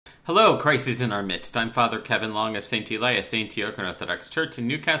Hello, Christ is in our midst. I'm Father Kevin Long of St. Elias, Antioch Orthodox Church in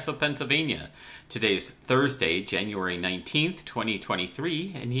Newcastle, Pennsylvania. Today's Thursday, January 19th,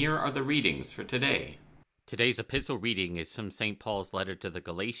 2023, and here are the readings for today. Today's epistle reading is from St. Paul's letter to the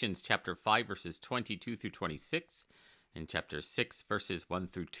Galatians, chapter 5, verses 22 through 26, and chapter 6, verses 1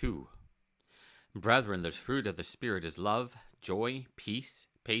 through 2. Brethren, the fruit of the Spirit is love, joy, peace,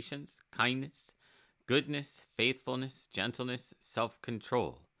 patience, kindness, goodness, faithfulness, gentleness,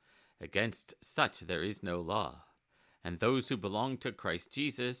 self-control. Against such there is no law. And those who belong to Christ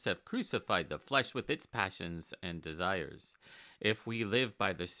Jesus have crucified the flesh with its passions and desires. If we live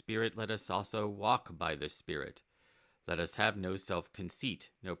by the Spirit, let us also walk by the Spirit. Let us have no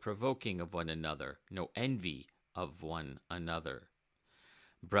self-conceit, no provoking of one another, no envy of one another.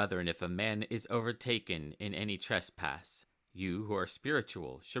 Brethren, if a man is overtaken in any trespass, you who are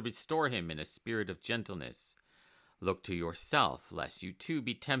spiritual should restore him in a spirit of gentleness. Look to yourself, lest you too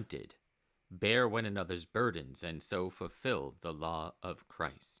be tempted. Bear one another's burdens, and so fulfill the law of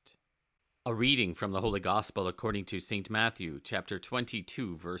Christ. A reading from the Holy Gospel according to St. Matthew, chapter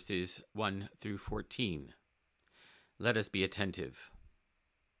 22, verses 1 through 14. Let us be attentive.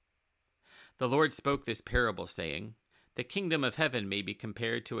 The Lord spoke this parable, saying, The kingdom of heaven may be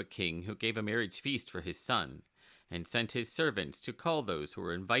compared to a king who gave a marriage feast for his son, and sent his servants to call those who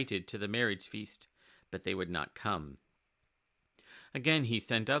were invited to the marriage feast, but they would not come. Again he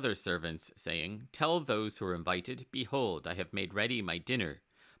sent other servants, saying, Tell those who are invited, Behold, I have made ready my dinner.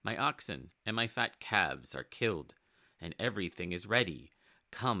 My oxen and my fat calves are killed, and everything is ready.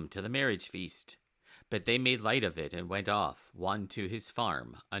 Come to the marriage feast. But they made light of it and went off, one to his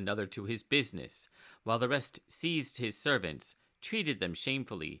farm, another to his business, while the rest seized his servants, treated them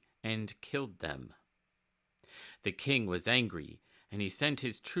shamefully, and killed them. The king was angry, and he sent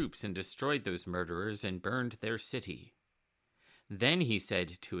his troops and destroyed those murderers and burned their city. Then he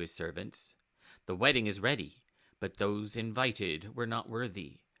said to his servants, The wedding is ready, but those invited were not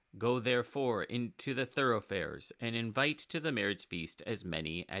worthy. Go therefore into the thoroughfares, and invite to the marriage feast as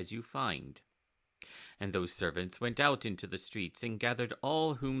many as you find. And those servants went out into the streets and gathered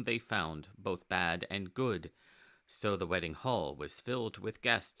all whom they found, both bad and good. So the wedding hall was filled with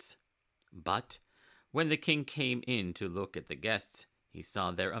guests. But when the king came in to look at the guests, he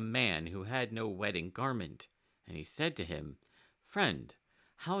saw there a man who had no wedding garment. And he said to him, Friend,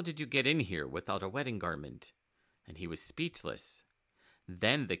 how did you get in here without a wedding garment? And he was speechless.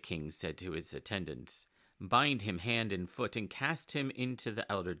 Then the king said to his attendants, Bind him hand and foot and cast him into the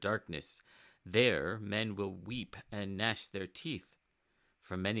outer darkness. There men will weep and gnash their teeth.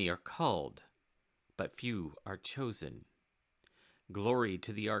 For many are called, but few are chosen. Glory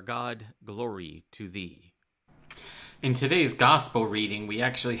to thee, our God, glory to thee. In today's gospel reading, we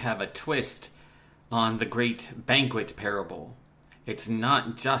actually have a twist on the Great Banquet parable. It's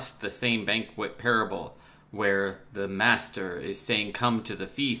not just the same banquet parable where the master is saying, Come to the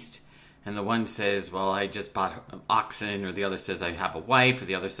feast, and the one says, Well, I just bought oxen, or the other says, I have a wife, or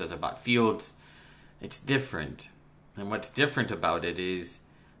the other says, I bought fields. It's different. And what's different about it is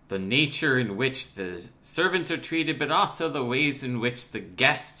the nature in which the servants are treated, but also the ways in which the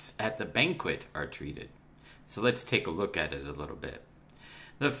guests at the banquet are treated. So let's take a look at it a little bit.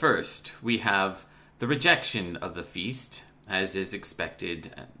 The first, we have the rejection of the feast, as is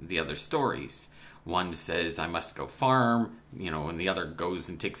expected in the other stories. One says, I must go farm, and the other goes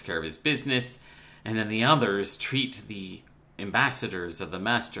and takes care of his business. And then the others treat the ambassadors of the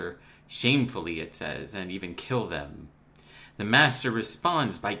master shamefully, it says, and even kill them. The master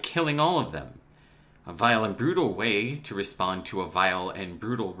responds by killing all of them. A vile and brutal way to respond to a vile and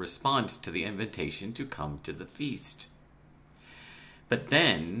brutal response to the invitation to come to the feast. But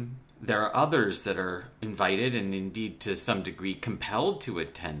then there are others that are invited and indeed to some degree compelled to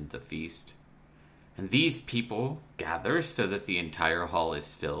attend the feast. And these people gather so that the entire hall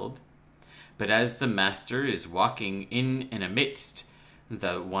is filled. But as the master is walking in and amidst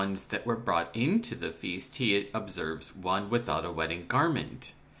the ones that were brought into the feast, he observes one without a wedding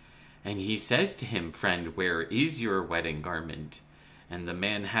garment. And he says to him, Friend, where is your wedding garment? And the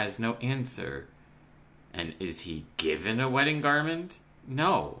man has no answer. And is he given a wedding garment?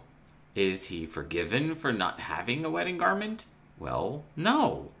 No. Is he forgiven for not having a wedding garment? Well,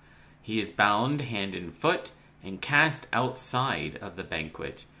 no. He is bound hand and foot and cast outside of the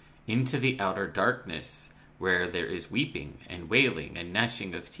banquet into the outer darkness, where there is weeping and wailing and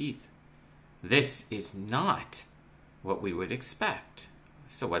gnashing of teeth. This is not what we would expect.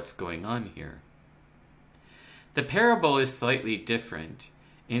 So what's going on here? The parable is slightly different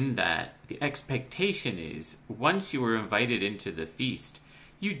in that the expectation is once you are invited into the feast,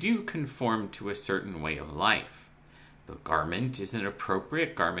 you do conform to a certain way of life. The garment is an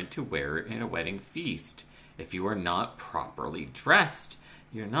appropriate garment to wear in a wedding feast. If you are not properly dressed,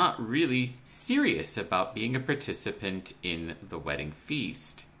 you're not really serious about being a participant in the wedding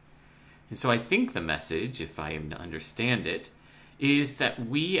feast. And so I think the message, if I am to understand it, is that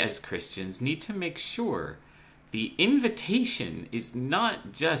we as Christians need to make sure the invitation is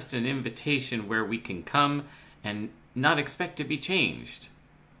not just an invitation where we can come and not expect to be changed.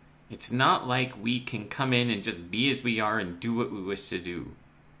 It's not like we can come in and just be as we are and do what we wish to do.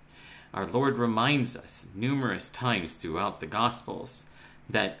 Our Lord reminds us numerous times throughout the Gospels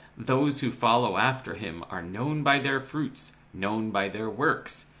that those who follow after him are known by their fruits, known by their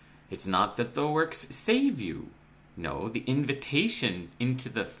works. It's not that the works save you. No, the invitation into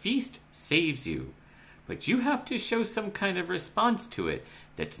the feast saves you. But you have to show some kind of response to it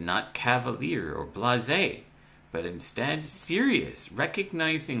that's not cavalier or blasé, but instead serious,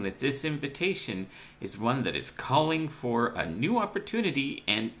 recognizing that this invitation is one that is calling for a new opportunity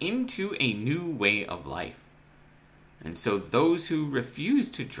and into a new way of life. And so those who refuse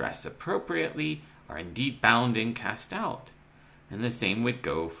to dress appropriately are indeed bound and cast out. And the same would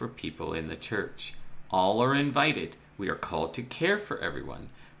go for people in the church. All are invited. We are called to care for everyone.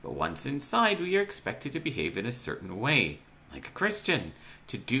 But once inside, we are expected to behave in a certain way, like a Christian,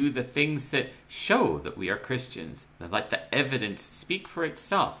 to do the things that show that we are Christians, that let the evidence speak for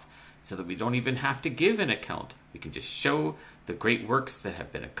itself, so that we don't even have to give an account. We can just show the great works that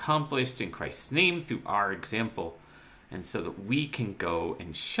have been accomplished in Christ's name through our example, and so that we can go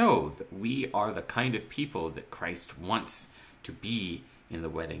and show that we are the kind of people that Christ wants to be in the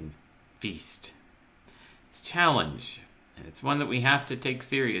wedding feast. It's a challenge, and it's one that we have to take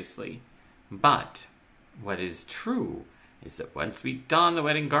seriously. But what is true is that once we don the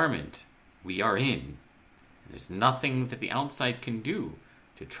wedding garment, we are in. And there's nothing that the outside can do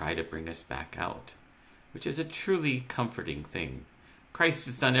to try to bring us back out, which is a truly comforting thing. Christ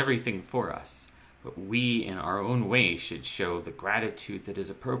has done everything for us, but we in our own way should show the gratitude that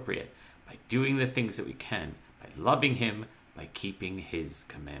is appropriate by doing the things that we can, by loving him, by keeping his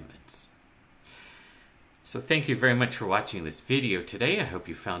commandments. So thank you very much for watching this video today. I hope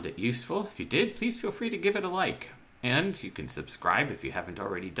you found it useful. If you did, please feel free to give it a like. And you can subscribe if you haven't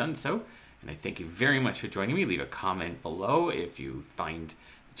already done so. And I thank you very much for joining me. Leave a comment below if you find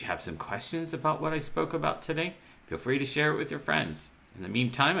that you have some questions about what I spoke about today. Feel free to share it with your friends. In the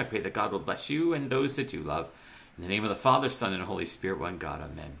meantime, I pray that God will bless you and those that you love. In the name of the Father, Son, and Holy Spirit, one God.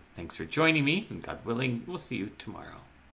 Amen. Thanks for joining me, and God willing, we'll see you tomorrow.